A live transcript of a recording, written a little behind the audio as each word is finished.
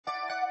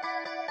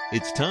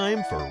It's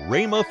time for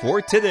Rhema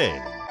for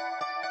today.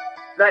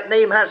 That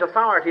name has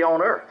authority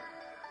on earth.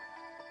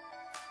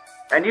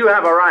 And you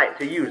have a right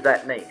to use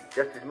that name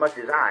just as much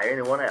as I or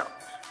anyone else.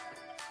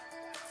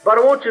 But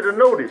I want you to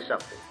notice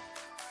something.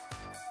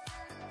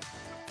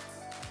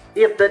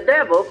 If the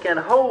devil can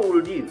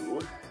hold you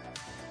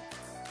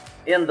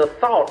in the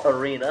thought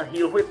arena,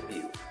 he'll whip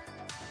you.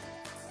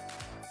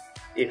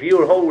 If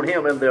you'll hold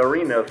him in the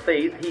arena of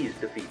faith, he's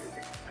defeated.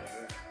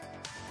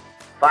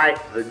 Fight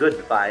the good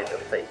fight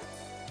of faith.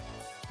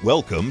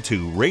 Welcome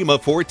to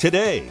Rhema for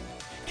today.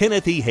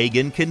 Kenneth E.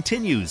 Hagin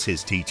continues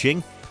his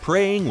teaching,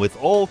 Praying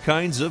with All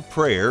Kinds of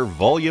Prayer,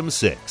 Volume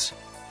 6.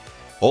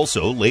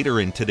 Also, later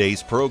in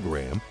today's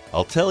program,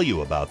 I'll tell you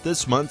about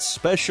this month's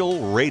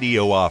special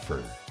radio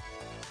offer.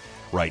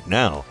 Right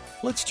now,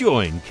 let's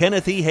join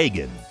Kenneth E.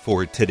 Hagin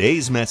for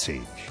today's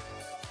message.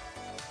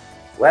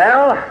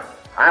 Well,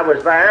 I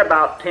was there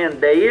about 10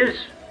 days,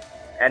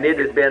 and it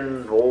had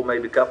been,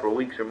 maybe a couple of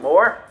weeks or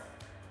more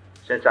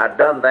since I'd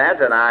done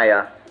that, and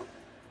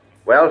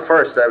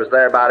first I was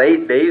there about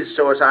 8 days,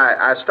 so as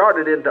I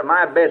started into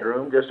my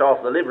bedroom, just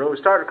off the living room,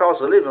 started across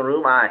the living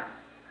room, I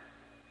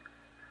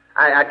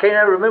can't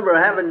ever remember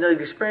having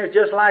an experience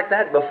just like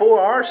that before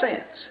or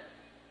since.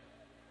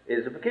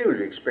 It's a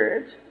peculiar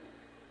experience.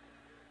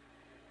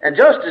 And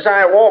just as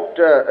I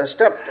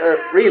stepped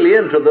really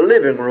into the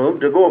living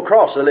room, to go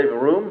across the living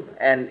room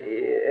and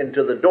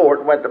into the door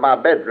that went to my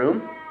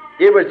bedroom,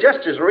 it was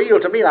just as real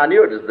to me, and I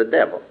knew it was the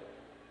devil.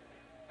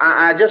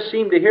 I just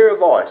seemed to hear a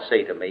voice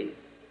say to me,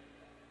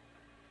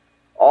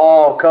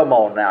 "Oh, come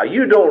on now,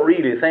 you don't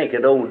really think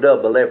an old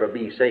dub will ever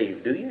be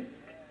saved, do you?"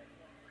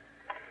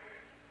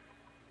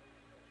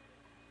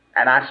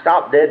 And I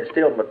stopped dead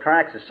still in my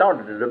tracks and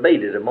started to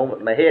debate it a moment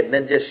in my head, and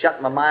then just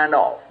shut my mind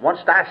off.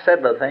 Once I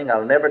settle a thing,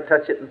 I'll never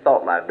touch it in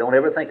thought life. Don't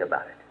ever think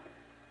about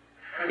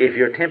it. If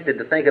you're tempted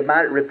to think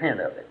about it,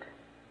 repent of it.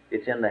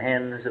 It's in the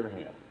hands of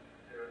Him.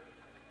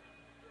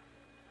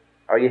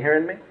 Are you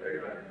hearing me?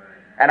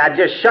 And I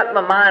just shut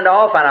my mind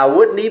off, and I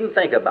wouldn't even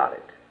think about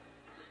it.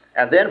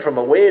 And then from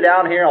away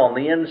down here on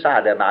the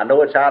inside of me, I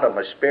know it's out of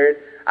my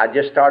spirit, I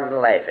just started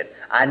laughing.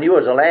 I knew it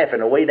was a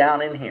laughing away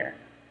down in here.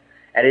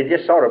 And it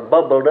just sort of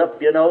bubbled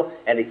up,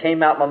 and it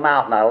came out my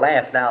mouth, and I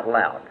laughed out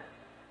loud.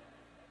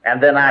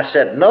 And then I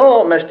said,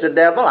 "No, Mr.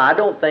 Devil, I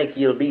don't think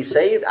you'll be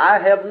saved. I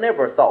have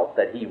never thought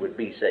that he would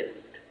be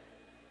saved.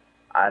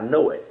 I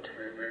know it.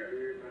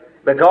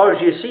 Because,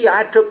 you see,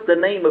 I took the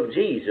name of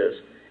Jesus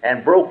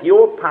and broke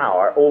your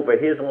power over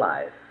his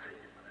life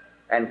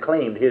and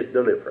claimed his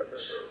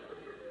deliverance."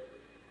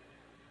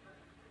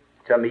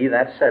 To me,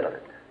 that settled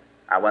it.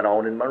 I went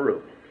on in my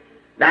room.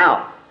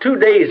 Now, 2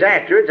 days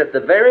afterwards, at the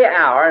very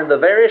hour and the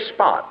very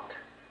spot,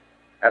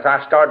 as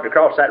I started to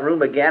cross that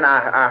room again,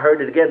 I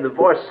heard it again. The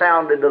voice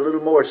sounded a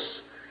little more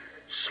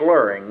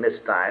slurring this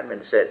time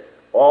and said,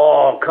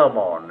 "Oh, come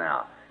on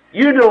now.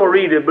 You don't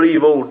really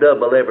believe old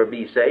Dub will ever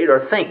be saved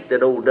or think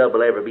that old Dub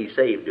will ever be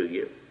saved, do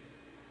you?"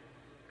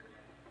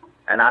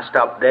 And I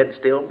stopped dead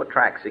still in my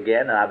tracks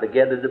again, and I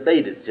began to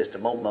debate it just a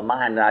moment in my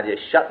mind, and I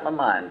just shut my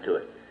mind to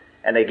it.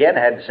 And again, I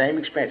had the same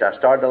experience. I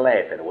started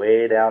laughing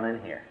way down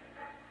in here.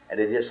 And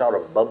it just sort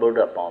of bubbled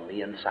up on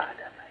the inside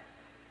of me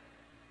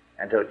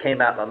until it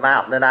came out my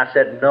mouth. And then I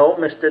said, "No,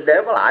 Mr.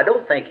 Devil, I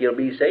don't think you'll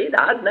be saved.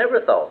 I'd never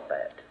thought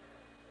that.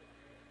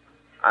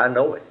 I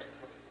know it.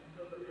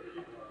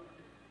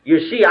 You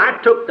see, I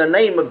took the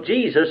name of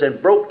Jesus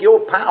and broke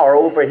your power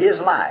over his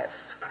life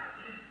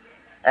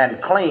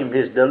and claimed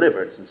his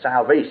deliverance and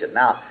salvation."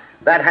 Now,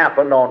 that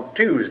happened on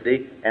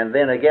Tuesday and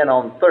then again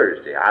on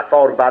Thursday. I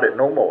thought about it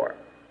no more.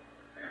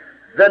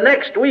 The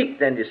next week,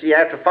 then, you see,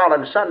 after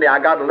following Sunday, I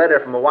got a letter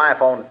from my wife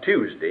on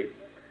Tuesday.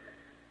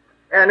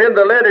 And in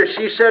the letter,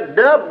 she said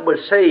Dub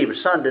was saved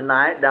Sunday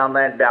night down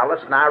there in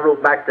Dallas. And I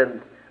wrote back the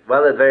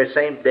very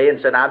same day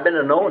and said, "I've been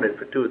knowing it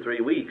for 2 or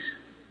 3 weeks."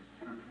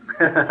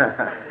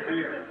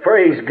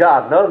 Praise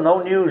God.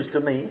 No news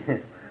to me.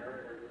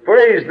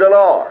 Praise the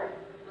Lord.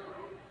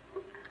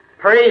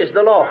 Praise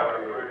the Lord.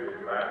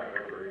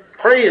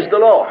 Praise the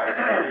Lord.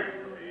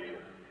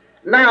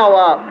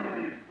 Now,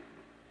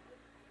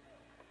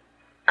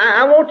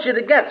 I want you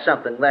to get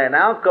something there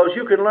now, because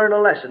you can learn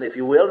a lesson, if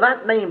you will.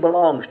 That name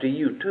belongs to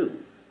you, too.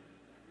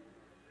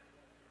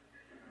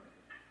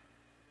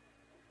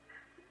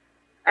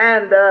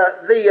 And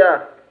that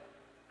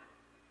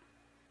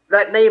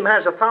name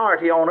has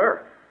authority on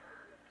earth.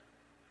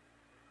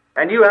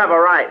 And you have a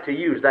right to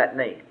use that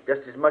name,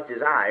 just as much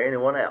as I or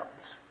anyone else.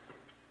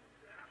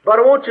 But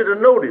I want you to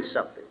notice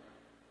something.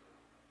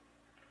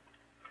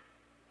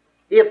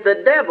 If the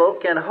devil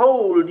can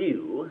hold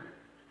you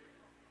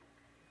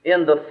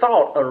in the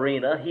thought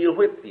arena, he'll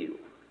whip you.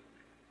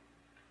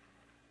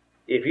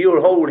 If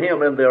you'll hold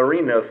him in the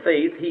arena of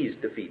faith, he's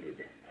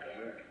defeated.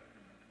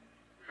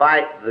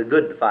 Fight the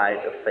good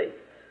fight of faith.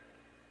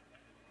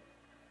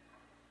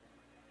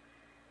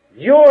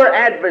 Your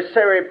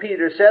adversary,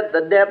 Peter said,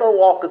 the devil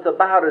walketh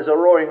about as a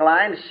roaring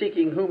lion,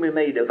 seeking whom he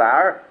may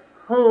devour,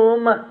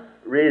 whom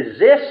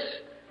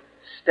resist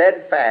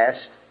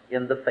steadfast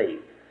in the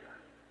faith.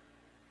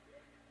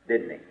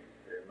 Didn't he?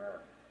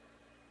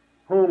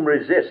 whom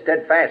resist,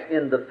 steadfast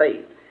in the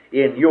faith,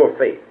 in your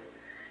faith.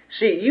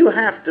 See, you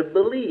have to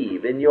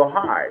believe in your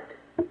heart,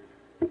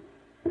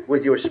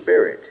 with your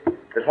spirit,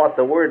 that what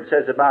the Word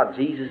says about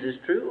Jesus is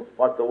true,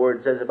 what the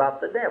Word says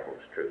about the devil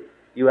is true.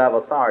 You have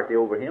authority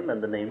over him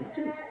in the name of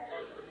Jesus.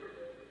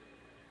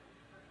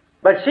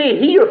 But see,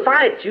 he who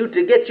fights you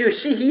to get you,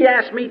 see, he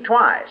asked me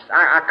twice.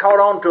 I caught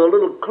on to a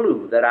little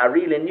clue that I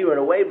really knew in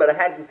a way, but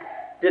I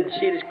didn't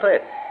see it as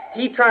clear.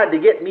 He tried to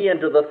get me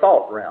into the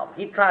thought realm.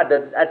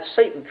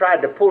 Satan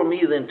tried to pull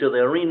me into the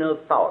arena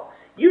of thought.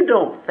 You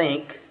don't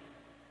think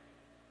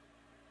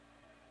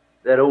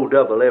that old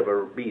devil will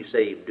ever be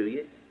saved, do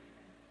you?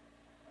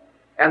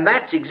 And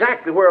that's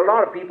exactly where a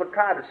lot of people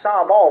try to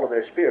solve all of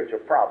their spiritual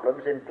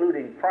problems,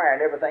 including prayer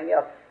and everything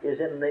else, is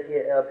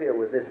up here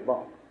with this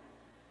bump.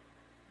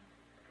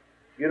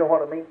 You know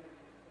what I mean?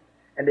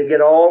 And they get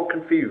all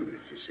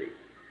confused, you see.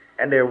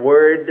 And they're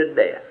worried to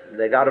death.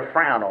 They got a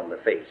frown on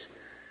their face.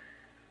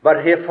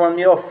 But if from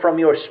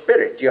your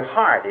spirit, your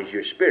heart is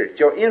your spirit,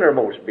 your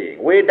innermost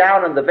being, way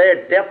down in the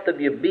very depth of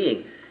your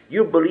being,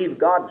 you believe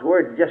God's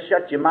Word and just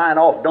shut your mind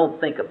off,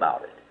 don't think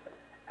about it.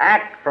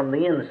 Act from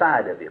the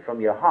inside of you, from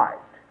your heart.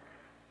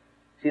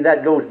 See,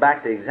 that goes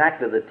back to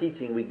exactly the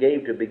teaching we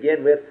gave to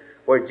begin with,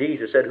 where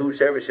Jesus said,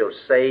 whosoever shall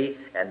say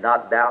and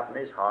not doubt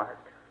in his heart,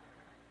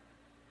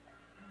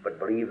 but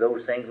believe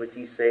those things which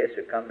he says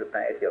shall come to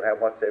pass, he'll have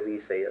whatsoever he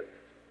saith.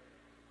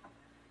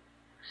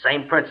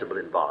 Same principle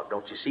involved.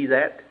 Don't you see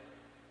that?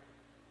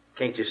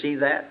 Can't you see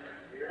that?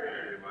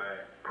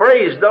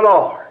 Praise the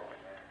Lord.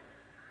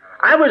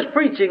 I was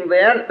preaching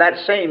then,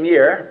 that same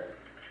year,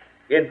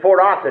 in Port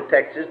Arthur,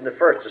 Texas, in the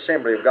First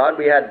Assembly of God.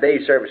 We had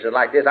day services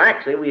like this.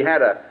 Actually, we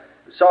had a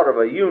sort of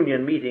a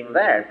union meeting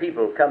there, and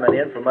people coming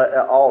in from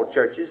all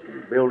churches,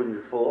 the building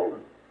was full,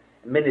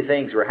 and many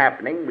things were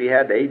happening. We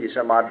had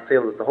 80-some-odd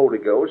filled with the Holy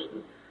Ghost,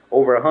 and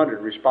over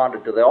 100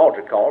 responded to the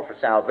altar call for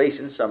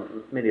salvation.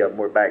 Many of them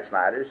were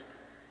backsliders,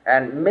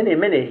 and many,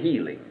 many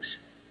healings.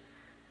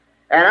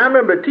 And I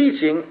remember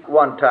teaching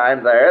one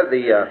time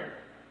there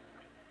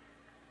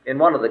in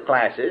one of the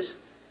classes,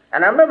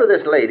 and I remember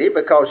this lady,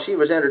 because she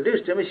was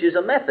introduced to me, she's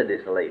a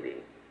Methodist lady.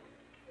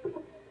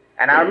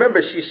 And I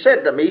remember she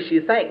said to me,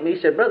 she thanked me,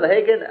 she said, Brother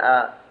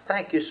Hagin,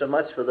 thank you so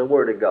much for the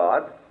Word of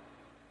God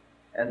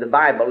and the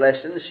Bible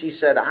lessons. She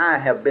said, I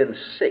have been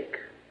sick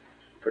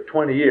for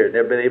 20 years,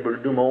 never been able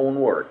to do my own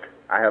work.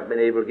 I have been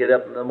able to get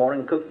up in the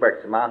morning and cook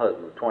breakfast for my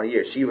husband for 20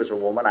 years. She was a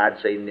woman,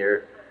 I'd say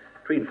near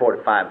between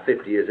 45 and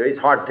 50 years of age.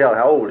 It's hard to tell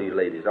how old these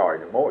ladies are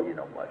anymore, you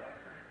know what.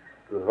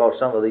 Because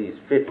some of these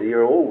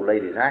 50-year-old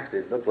ladies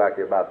actually look like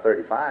they're about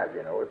 35,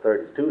 or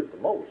 32 at the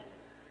most.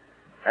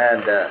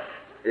 And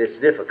it's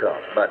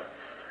difficult. But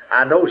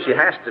I know she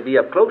has to be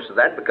up close to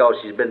that because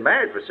she's been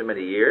married for so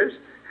many years.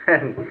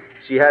 And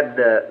she had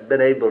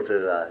been able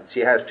to,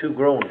 she has 2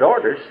 grown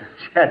daughters.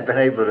 She had been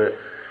able to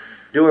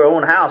do her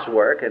own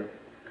housework.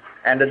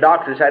 And the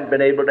doctors had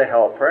been able to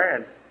help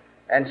her.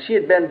 And she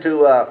had been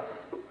to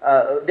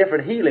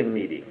different healing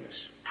meetings.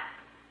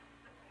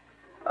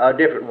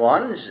 Different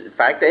ones. In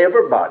fact,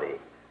 everybody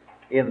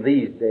in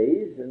these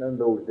days and in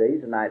those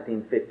days in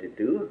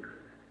 1952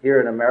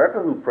 here in America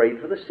who prayed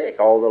for the sick,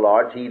 all the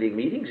large healing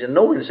meetings, and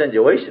no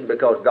insinuation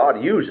because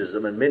God uses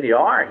them and many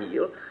are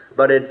healed,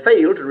 but had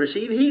failed to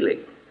receive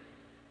healing.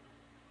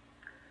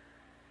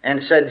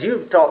 And said,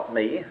 you've taught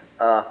me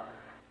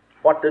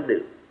what to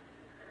do.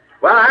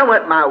 Well, I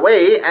went my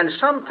way, and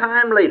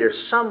sometime later,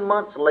 some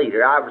months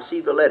later, I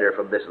received a letter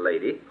from this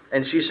lady,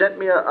 and she sent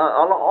me an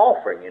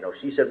offering,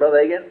 She said, Brother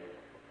Hagin,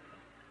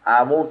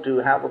 I want to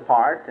have a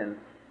part, and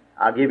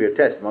I'll give you a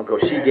testimony,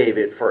 because she gave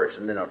it first,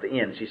 and then at the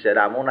end she said,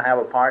 I want to have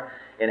a part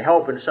in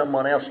helping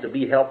someone else to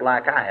be helped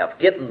like I have,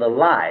 getting the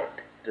light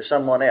to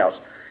someone else.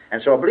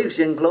 And so I believe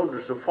she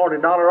included a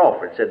 $40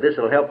 offer. It said, this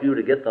will help you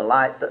to get the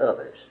light to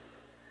others.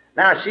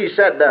 Now she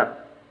said,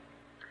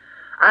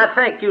 I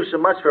thank you so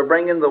much for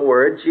bringing the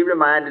Word. She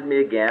reminded me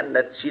again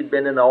that she'd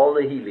been in all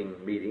the healing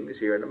meetings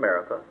here in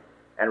America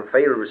and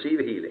failed to receive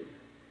healing.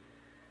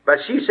 But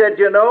she said,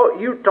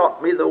 you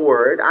taught me the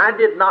Word. I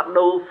did not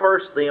know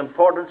first the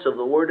importance of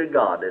the Word of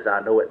God as I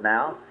know it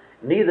now.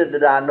 Neither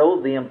did I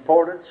know the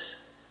importance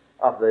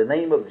of the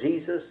name of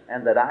Jesus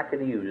and that I could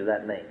use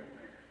that name.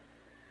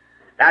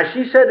 Now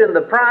she said, in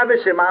the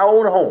privacy of my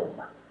own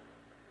home,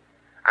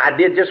 I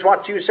did just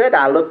what you said.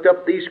 I looked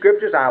up these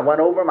scriptures. I went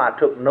over them. I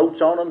took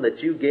notes on them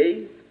that you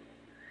gave.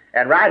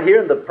 And right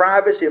here in the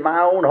privacy of my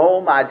own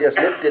home, I just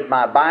lifted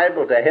my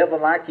Bible to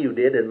heaven like you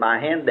did, and my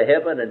hand to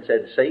heaven, and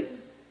said, Satan,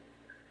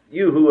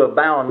 you who have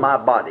bound my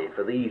body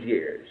for these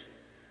years,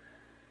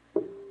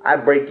 I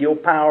break your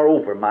power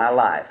over my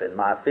life and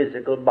my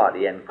physical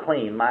body and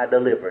claim my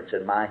deliverance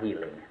and my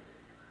healing.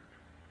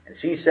 And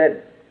she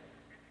said,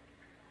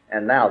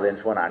 and now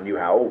then's when I knew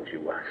how old she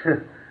was.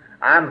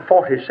 I'm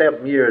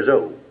 47 years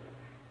old.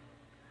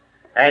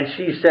 And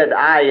she said,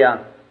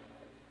 I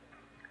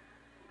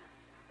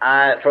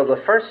for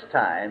the first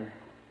time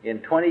in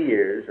 20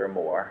 years or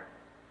more,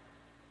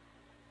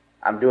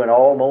 I'm doing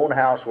all my own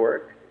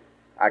housework.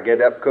 I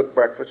get up, cook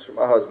breakfast for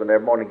my husband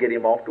every morning, get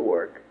him off to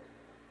work.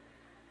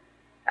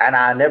 And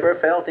I never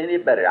felt any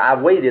better. I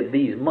waited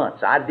these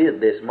months. I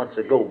did this months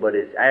ago, but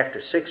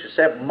after 6 or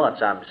 7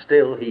 months, I'm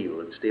still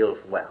healed and still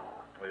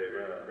well.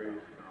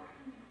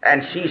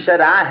 And she said,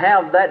 I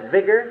have that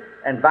vigor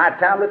and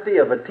vitality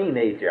of a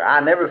teenager. I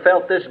never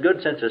felt this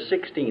good since I was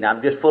 16.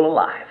 I'm just full of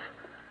life.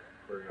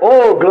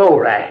 Oh,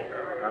 glory.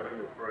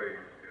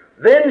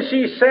 Then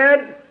she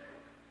said,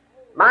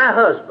 my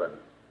husband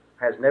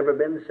has never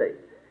been saved.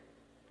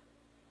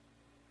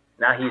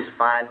 Now, he's a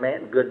fine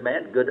man, good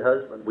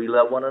husband. We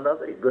love one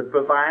another. He's a good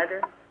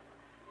provider.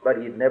 But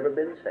he'd never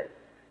been saved.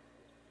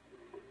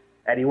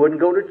 And he wouldn't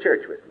go to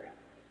church with me.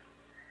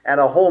 And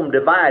a home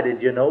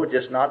divided,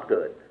 just not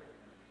good.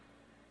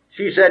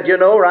 She said,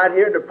 right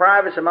here in the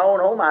privacy of my own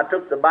home, I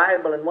took the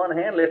Bible in one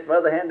hand, lifted my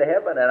other hand to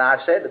heaven, and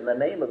I said, in the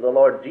name of the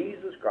Lord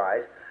Jesus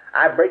Christ,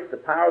 I break the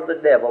power of the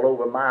devil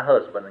over my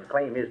husband and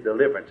claim his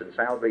deliverance and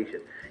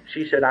salvation.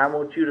 She said, I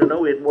want you to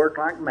know it worked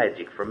like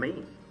magic for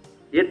me.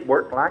 It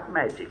worked like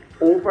magic.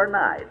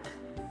 Overnight,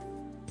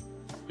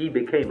 he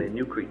became a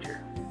new creature.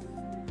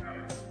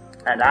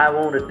 And I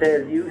want to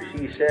tell you,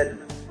 she said,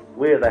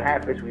 we're the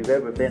happiest we've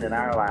ever been in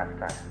our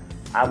lifetime.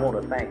 I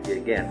want to thank you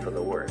again for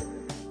the word.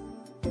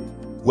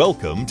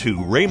 Welcome to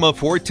Rhema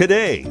for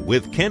Today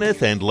with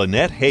Kenneth and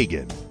Lynette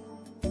Hagin.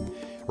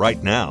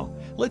 Right now,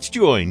 let's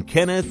join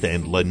Kenneth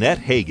and Lynette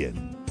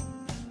Hagin.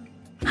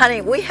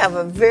 Honey, we have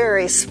a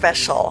very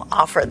special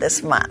offer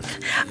this month.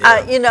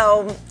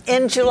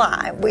 In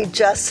July, we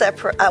just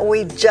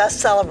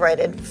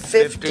celebrated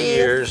 50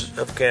 years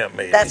of camp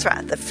meeting. That's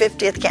right, the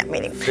 50th camp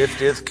meeting.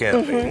 50th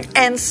camp meeting.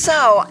 And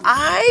so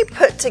I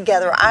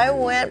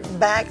went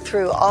back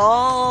through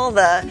all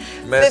the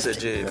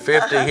messages.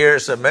 50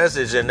 years of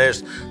message, and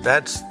that's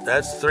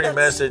 3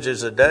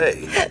 messages a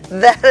day.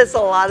 That is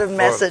a lot of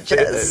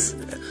messages.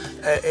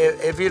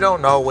 If you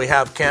don't know, we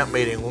have camp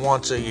meeting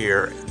once a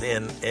year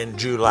in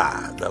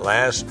July, the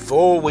last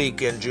full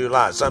week in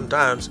July.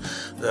 Sometimes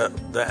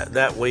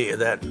that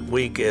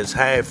week is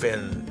half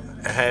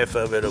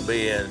of it will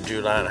be in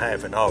July and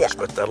half in August.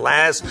 Yeah. But the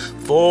last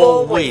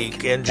full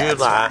week in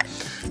July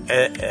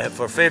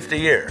for 50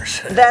 years.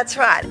 That's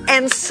right.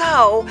 And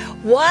so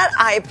what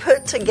I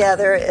put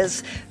together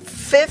is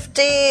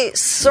 50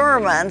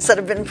 sermons that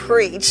have been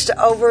preached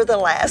over the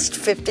last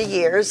 50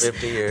 years.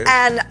 50 years.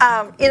 And,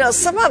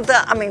 some of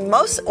them,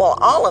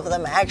 all of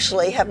them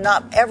actually have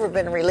not ever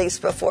been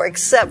released before,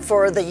 except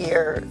for the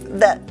year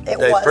that they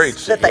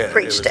preached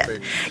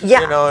it.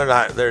 Yeah. And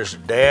there's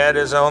Dad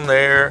is on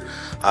there.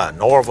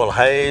 Norval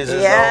Hayes is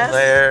on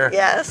there.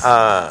 Yes.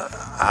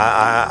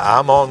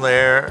 I'm on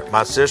there.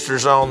 My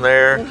sister's on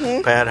there.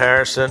 Mm-hmm. Pat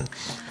Harrison.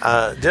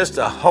 Just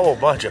a whole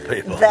bunch of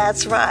people.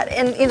 That's right.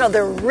 And,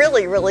 they're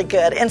really, really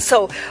good. And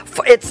so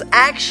it's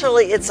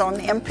on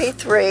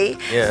MP3,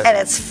 yes. And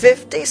it's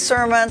 50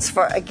 sermons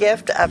for a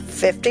gift of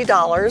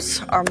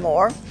 $50 or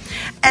more.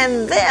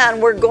 And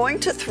then we're going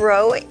to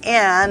throw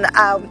in,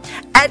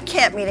 at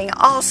camp meeting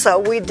also,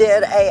 we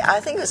did I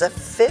think it was a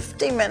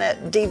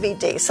 50-minute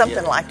DVD,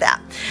 something like that.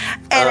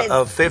 And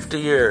of 50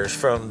 years,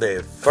 from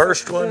the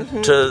first one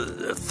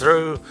to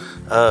through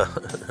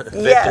 50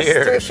 years.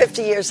 Yes, through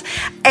 50 years.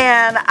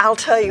 And I'll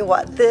tell you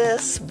what,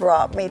 this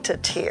brought me to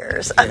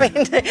tears. Yeah. I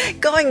mean,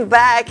 going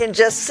back and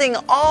just seeing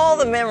all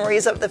the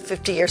memories of the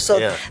 50 years.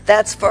 So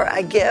that's for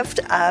a gift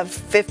of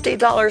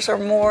 $50 or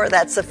more.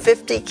 That's the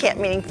 50 camp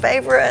meeting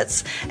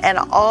favorites. And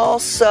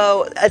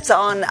also, it's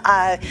on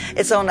a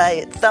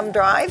thumb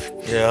drive,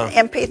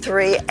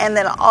 MP3, and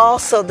then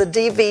also the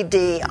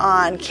DVD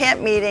on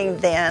Camp Meeting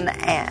Then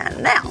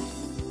and Now.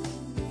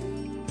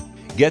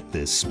 Get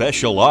this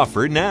special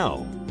offer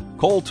now.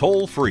 Call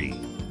toll-free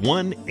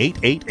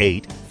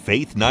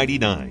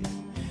 1-888-FAITH-99.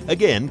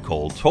 Again,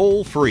 call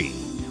toll-free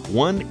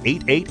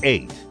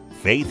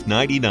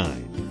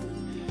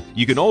 1-888-FAITH-99.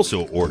 You can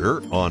also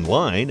order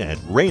online at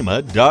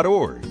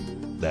rhema.org.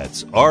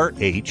 That's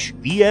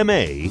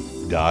RHEMA.org.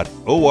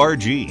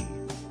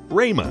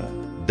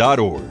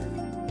 rhema.org.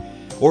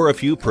 Or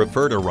if you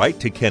prefer to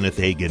write to Kenneth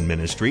Hagin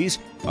Ministries,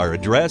 our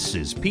address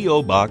is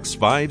P.O. Box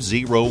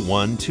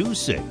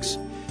 50126,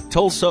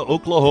 Tulsa,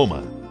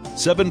 Oklahoma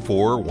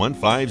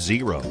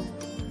 74150.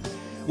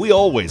 We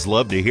always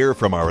love to hear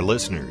from our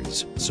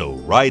listeners, so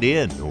write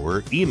in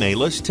or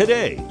email us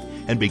today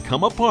and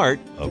become a part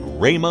of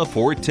Rhema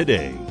for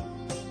Today.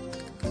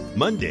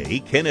 Monday,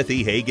 Kenneth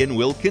E. Hagin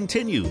will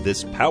continue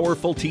this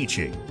powerful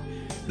teaching.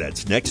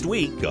 That's next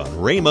week on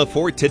Rhema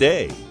for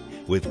Today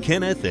with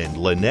Kenneth and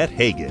Lynette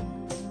Hagin.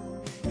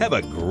 Have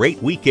a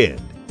great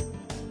weekend